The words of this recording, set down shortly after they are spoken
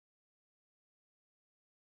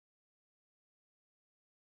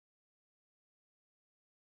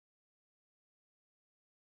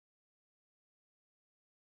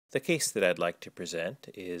The case that I'd like to present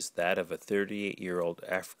is that of a 38-year-old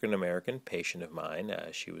African-American patient of mine.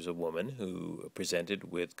 She was a woman who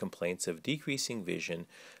presented with complaints of decreasing vision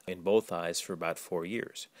in both eyes for about 4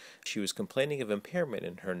 years. She was complaining of impairment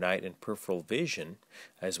in her night and peripheral vision,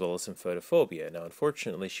 as well as some photophobia. Now,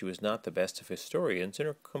 unfortunately, she was not the best of historians, and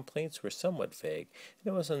her complaints were somewhat vague,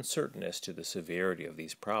 and it was uncertain as to the severity of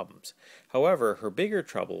these problems. However, her bigger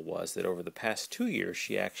trouble was that over the past 2 years,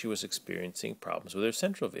 she actually was experiencing problems with her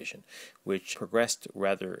central vision, which progressed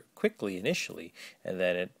rather quickly initially, and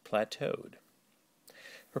then it plateaued.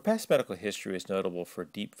 Her past medical history is notable for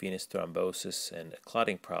deep venous thrombosis and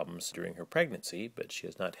clotting problems during her pregnancy, but she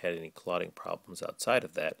has not had any clotting problems outside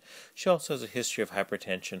of that. She also has a history of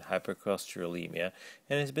hypertension, hypercholesterolemia,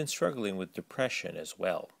 and has been struggling with depression as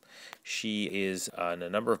well. She is on a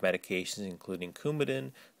number of medications, including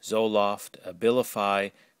Coumadin, Zoloft,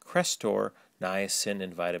 Abilify, Crestor, niacin,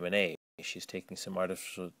 and vitamin A. She's taking some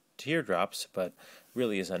artificial teardrops, but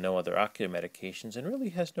really is on no other ocular medications and really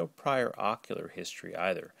has no prior ocular history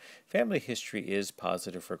either. Family history is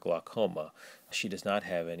positive for glaucoma. She does not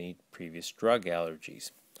have any previous drug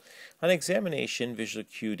allergies. On examination, visual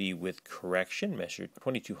acuity with correction measured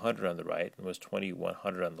 2200 on the right and was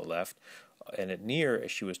 2100 on the left, and at near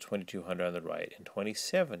she was 2200 on the right and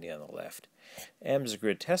 2070 on the left. AMS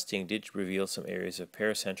grid testing did reveal some areas of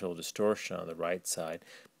paracentral distortion on the right side,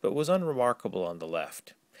 but was unremarkable on the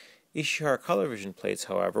left. Ishihara color vision plates,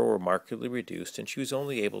 however, were markedly reduced, and she was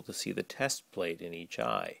only able to see the test plate in each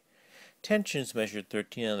eye. Tensions measured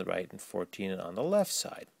 13 on the right and 14 on the left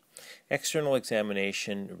side. External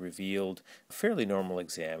examination revealed a fairly normal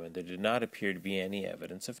exam, and there did not appear to be any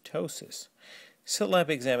evidence of ptosis. Slit lamp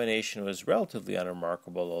examination was relatively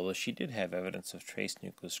unremarkable, although she did have evidence of trace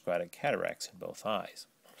nucleosclerotic cataracts in both eyes.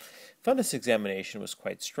 Fundus examination was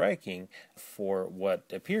quite striking for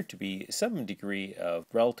what appeared to be some degree of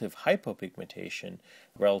relative hypopigmentation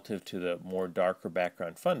relative to the more darker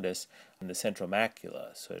background fundus in the central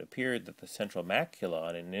macula. So it appeared that the central macula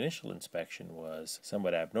on an initial inspection was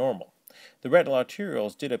somewhat abnormal. The retinal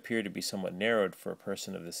arterioles did appear to be somewhat narrowed for a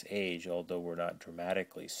person of this age, although were not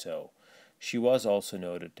dramatically so. She was also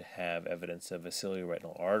noted to have evidence of a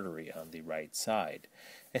ciliary-retinal artery on the right side.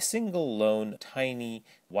 A single lone, tiny,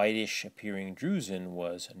 whitish-appearing drusen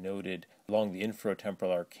was noted along the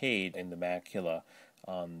inferotemporal arcade in the macula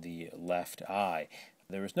on the left eye.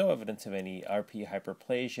 There was no evidence of any RP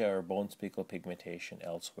hyperplasia or bone speckle pigmentation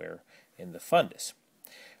elsewhere in the fundus.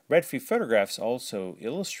 Red-free photographs also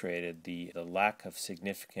illustrated the lack of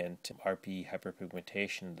significant RP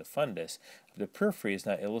hyperpigmentation in the fundus. The periphery is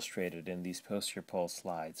not illustrated in these posterior pole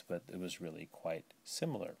slides, but it was really quite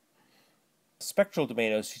similar. Spectral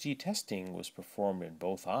domain OCT testing was performed in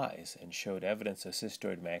both eyes and showed evidence of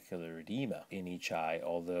cystoid macular edema in each eye,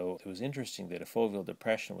 although it was interesting that a foveal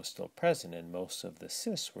depression was still present and most of the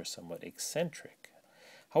cysts were somewhat eccentric.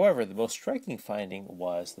 However, the most striking finding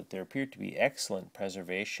was that there appeared to be excellent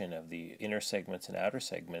preservation of the inner segments and outer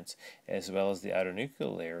segments, as well as the outer nuclear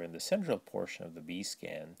layer in the central portion of the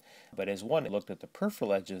B-scan. But as one looked at the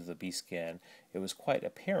peripheral edges of the B-scan, it was quite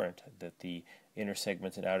apparent that the inner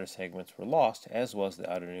segments and outer segments were lost, as was the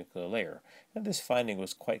outer nuclear layer. And this finding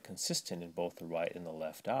was quite consistent in both the right and the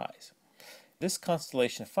left eyes. This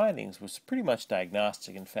constellation of findings was pretty much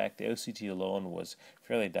diagnostic. In fact, the OCT alone was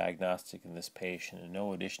fairly diagnostic in this patient, and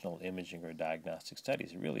no additional imaging or diagnostic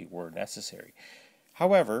studies really were necessary.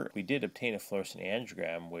 However, we did obtain a fluorescent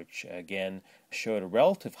angiogram, which again showed a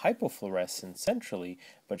relative hypofluorescence centrally,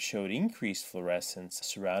 but showed increased fluorescence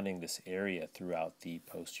surrounding this area throughout the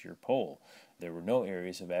posterior pole. There were no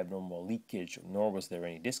areas of abnormal leakage, nor was there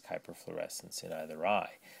any disc hyperfluorescence in either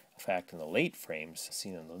eye. In fact, in the late frames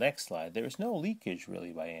seen on the next slide, there is no leakage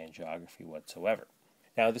really by angiography whatsoever.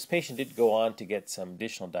 Now, this patient did go on to get some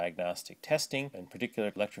additional diagnostic testing. In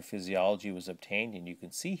particular, electrophysiology was obtained, and you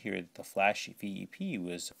can see here that the flash VEP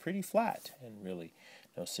was pretty flat, and really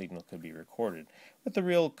no signal could be recorded. But the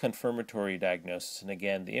real confirmatory diagnosis, and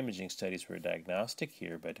again, the imaging studies were diagnostic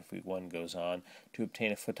here, but if one goes on to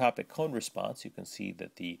obtain a photopic cone response, you can see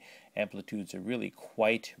that the amplitudes are really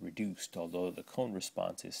quite reduced, although the cone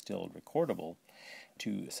response is still recordable.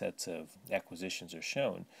 Two sets of acquisitions are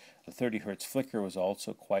shown. The 30 Hz flicker was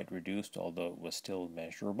also quite reduced, although it was still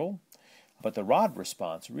measurable. But the rod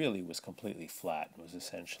response really was completely flat and was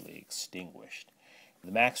essentially extinguished.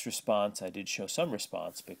 The max response, I did show some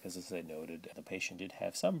response because, as I noted, the patient did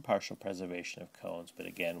have some partial preservation of cones, but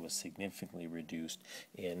again was significantly reduced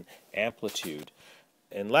in amplitude.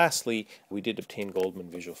 And lastly, we did obtain Goldman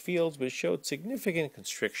visual fields, which showed significant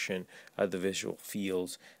constriction of the visual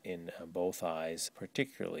fields in both eyes,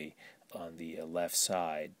 particularly on the left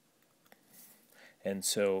side. And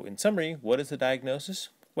so, in summary, what is the diagnosis?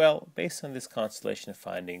 Well, based on this constellation of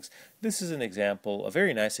findings, this is an example, a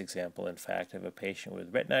very nice example, in fact, of a patient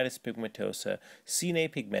with retinitis pigmentosa, sine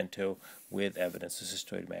pigmento, with evidence of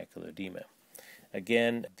cystoid macular edema.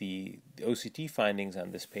 Again, the OCT findings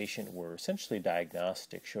on this patient were essentially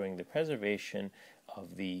diagnostic, showing the preservation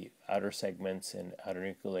of the outer segments and outer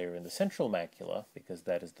nuclear layer in the central macula, because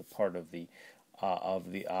that is the part of the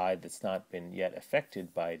eye that's not been yet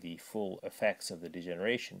affected by the full effects of the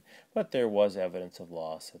degeneration, but there was evidence of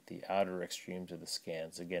loss at the outer extremes of the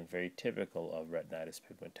scans, again very typical of retinitis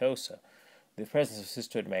pigmentosa. The presence of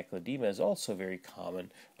cystoid macular edema is also very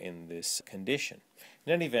common in this condition.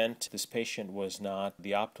 In any event, this patient was not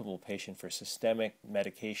the optimal patient for systemic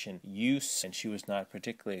medication use, and she was not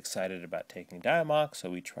particularly excited about taking Diamox, so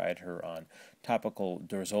we tried her on topical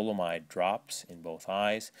dorzolamide drops in both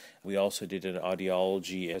eyes. We also did an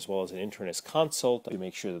audiology as well as an internist consult to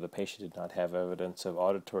make sure that the patient did not have evidence of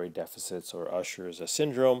auditory deficits or Usher's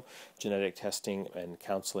syndrome. Genetic testing and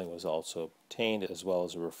counseling was also obtained, as well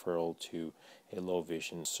as a referral to a low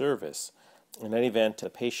vision service. In any event, the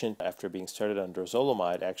patient, after being started on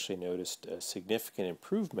dorzolamide, actually noticed a significant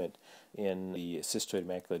improvement in the cystoid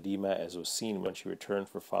macular edema, as was seen when she returned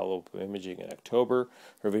for follow-up imaging in October.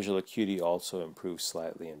 Her visual acuity also improved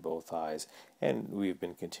slightly in both eyes, and we've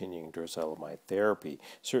been continuing dorzolamide therapy.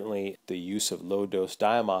 Certainly, the use of low-dose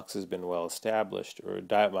Diamox has been well established, or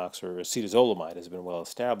Diamox or acetazolamide has been well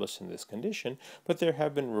established in this condition, but there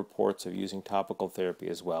have been reports of using topical therapy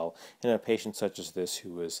as well. In a patient such as this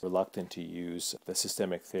who was reluctant to use the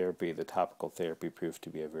systemic therapy, the topical therapy proved to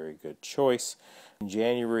be a very good choice. In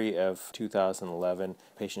January of 2011,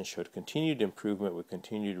 the patient showed continued improvement with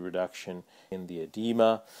continued reduction in the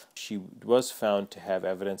edema. She was found to have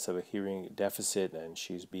evidence of a hearing deficit, and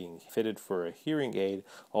she's being fitted for a hearing aid,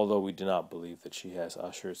 although we do not believe that she has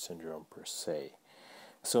Usher's syndrome per se.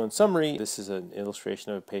 So in summary, this is an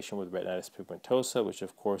illustration of a patient with retinitis pigmentosa, which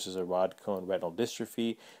of course is a rod cone retinal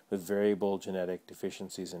dystrophy with variable genetic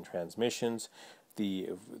deficiencies and transmissions. The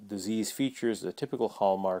disease features a typical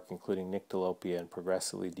hallmark, including nyctalopia and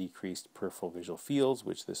progressively decreased peripheral visual fields,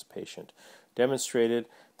 which this patient demonstrated.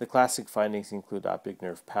 The classic findings include optic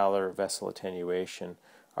nerve pallor, vessel attenuation,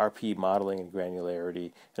 RP modeling and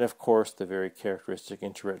granularity, and of course the very characteristic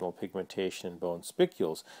interretinal pigmentation in bone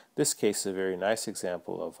spicules. This case is a very nice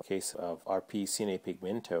example of a case of RP sine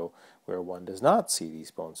pigmento, where one does not see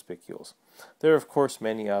these bone spicules. There are of course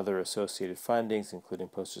many other associated findings, including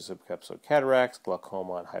posterior subcapsular cataracts,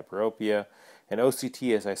 glaucoma, and hyperopia. And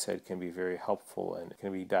OCT, as I said, can be very helpful and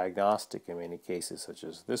can be diagnostic in many cases, such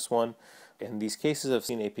as this one. In these cases of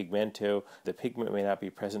sine pigmento, the pigment may not be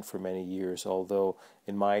present for many years, although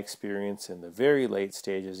in my experience in the very late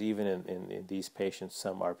stages, even in these patients,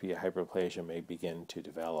 some RP hyperplasia may begin to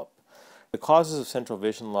develop. The causes of central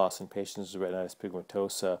vision loss in patients with retinitis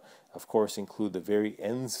pigmentosa, of course, include the very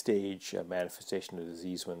end stage manifestation of the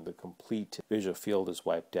disease when the complete visual field is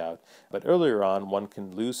wiped out. But earlier on, one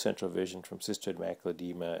can lose central vision from cystoid macular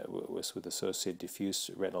edema with associated diffuse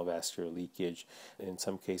retinal vascular leakage. In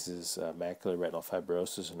some cases, macular retinal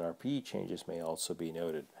fibrosis and RPE changes may also be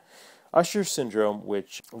noted. Usher's syndrome,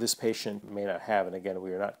 which this patient may not have, and again,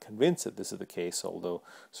 we are not convinced that this is the case, although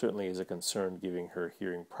certainly is a concern giving her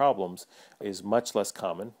hearing problems, is much less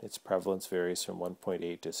common. Its prevalence varies from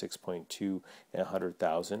 1.8 to 6.2 in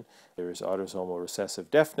 100,000. There is autosomal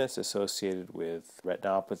recessive deafness associated with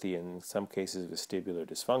retinopathy and in some cases vestibular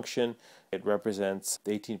dysfunction. It represents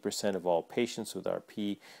 18% of all patients with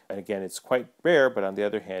RP, and again, it's quite rare, but on the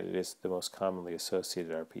other hand, it is the most commonly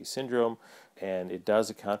associated RP syndrome, and it does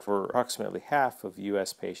account for approximately half of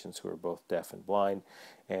U.S. patients who are both deaf and blind.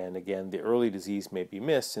 And again, the early disease may be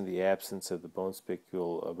missed in the absence of the bone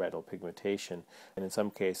spicule retinal pigmentation. And in some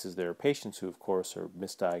cases, there are patients who, of course, are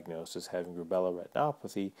misdiagnosed as having rubella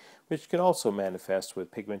retinopathy, which can also manifest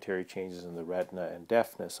with pigmentary changes in the retina and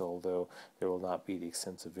deafness, although there will not be the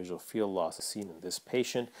extensive visual field loss seen in this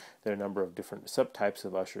patient. There are a number of different subtypes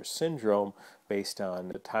of Usher's syndrome based on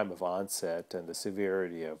the time of onset and the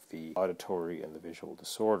severity of the auditory and the visual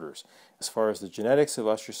disorders. As far as the genetics of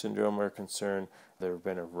Usher syndrome are concerned, there have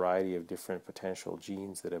been a variety of different potential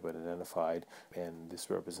genes that have been identified, and this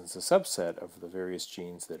represents a subset of the various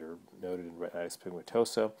genes that are noted in retinitis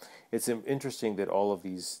pigmentosa. It's interesting that all of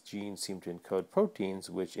these genes seem to encode proteins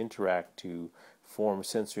which interact to form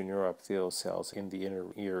sensory neuroepithelial cells in the inner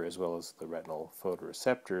ear as well as the retinal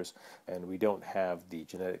photoreceptors, and we don't have the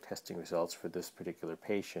genetic testing results for this particular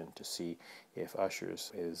patient to see if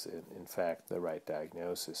Usher's is in fact the right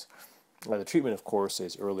diagnosis. The treatment, of course,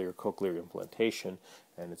 is earlier cochlear implantation,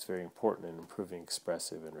 and it's very important in improving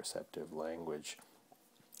expressive and receptive language.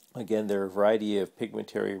 Again, there are a variety of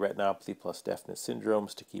pigmentary retinopathy plus deafness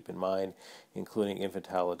syndromes to keep in mind, including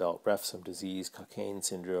infantile adult Refsum disease, Cockayne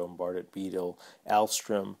syndrome, Bardet-Biedl,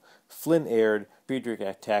 Alstrom, Flynn-Aird, Friedreich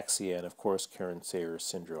ataxia, and of course, Karen-Sayers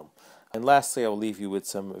syndrome. And lastly, I will leave you with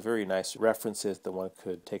some very nice references that one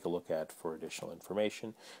could take a look at for additional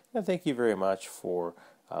information. And thank you very much for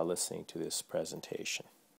listening to this presentation.